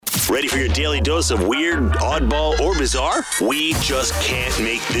Ready for your daily dose of weird, oddball, or bizarre? We just can't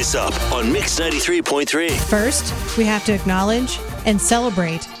make this up on Mix 93.3. First, we have to acknowledge and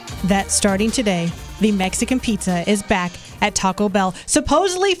celebrate that starting today, the Mexican pizza is back at Taco Bell.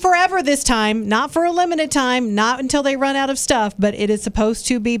 Supposedly forever this time, not for a limited time, not until they run out of stuff, but it is supposed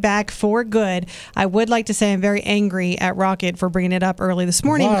to be back for good. I would like to say I'm very angry at Rocket for bringing it up early this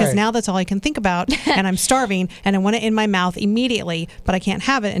morning because now that's all I can think about, and I'm starving, and I want it in my mouth immediately, but I can't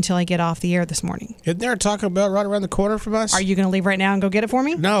have it until I get off the air this morning. Isn't there a Taco Bell right around the corner from us? Are you going to leave right now and go get it for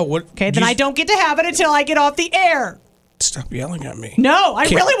me? No. What? Okay, then I don't get to have it until I get off the air. Stop yelling at me. No, I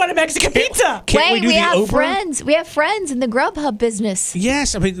really want a Mexican pizza. Can't we have friends. We have friends in the Grubhub business.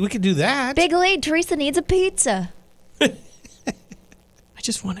 Yes, I mean, we could do that. Big lead, Teresa needs a pizza. I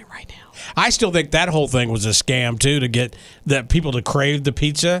just want it right now. I still think that whole thing was a scam, too, to get the people to crave the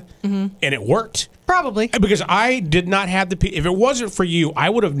pizza, and it worked. Probably. Because I did not have the pizza. If it wasn't for you,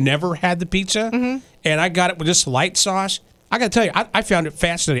 I would have never had the pizza, and I got it with just light sauce. I got to tell you, I found it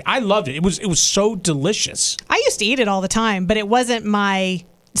fascinating. I loved it. It was so delicious. I used to eat it all the time, but it wasn't my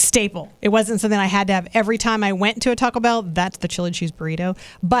staple. It wasn't something I had to have every time I went to a Taco Bell. That's the chili cheese burrito.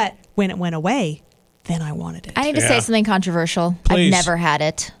 But when it went away, then I wanted it. I need to say something controversial. Please. I've never had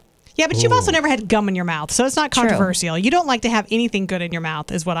it. Yeah, but you've also never had gum in your mouth, so it's not controversial. You don't like to have anything good in your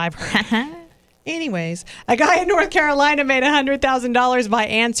mouth, is what I've heard. Anyways, a guy in North Carolina made $100,000 by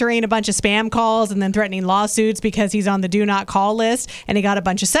answering a bunch of spam calls and then threatening lawsuits because he's on the do not call list, and he got a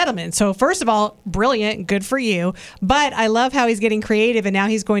bunch of settlements. So first of all, brilliant, good for you. But I love how he's getting creative, and now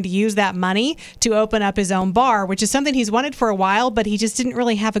he's going to use that money to open up his own bar, which is something he's wanted for a while, but he just didn't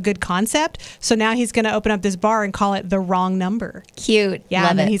really have a good concept. So now he's going to open up this bar and call it The Wrong Number. Cute. Yeah,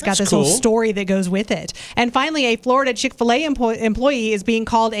 Love and then it. he's got That's this cool. whole story that goes with it. And finally, a Florida Chick-fil-A employee is being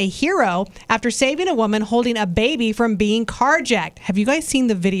called a hero after saving a woman holding a baby from being carjacked. Have you guys seen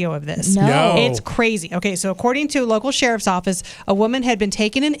the video of this? No. It's crazy. Okay, so according to a local sheriff's office, a woman had been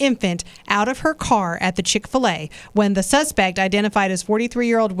taking an infant out of her car at the Chick-fil-A when the suspect, identified as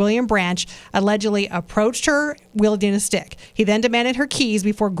 43-year-old William Branch, allegedly approached her wielding a stick. He then demanded her keys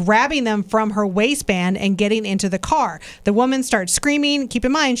before grabbing them from her waistband and getting into the car. The woman starts screaming. Keep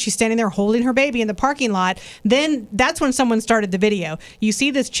in mind, she's standing there holding her baby in the parking lot. Then that's when someone started the video. You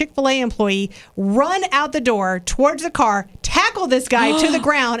see this Chick-fil-A employee run out the door towards the car, tackle this guy to the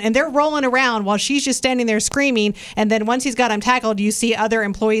ground, and they're rolling around while she's just standing there screaming. And then once he's got him tackled, you see other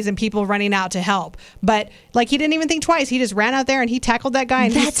employees and people running out to help. But like, he didn't even think twice. He just ran out there and he tackled that guy,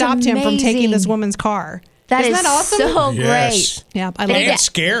 and he That's stopped him from taking amazing. this woman's car. Isn't Isn't that awesome? so Yes. great. Yeah, I love They need it. And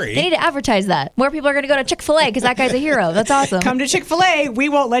scary. They need to advertise that. More people are going to go to Chick-fil-A because that guy's a hero. That's awesome. Come to Chick-fil-A. We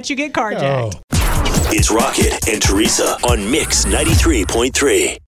won't let you get carjacked. It's Rocket and Teresa on Mix 93.3.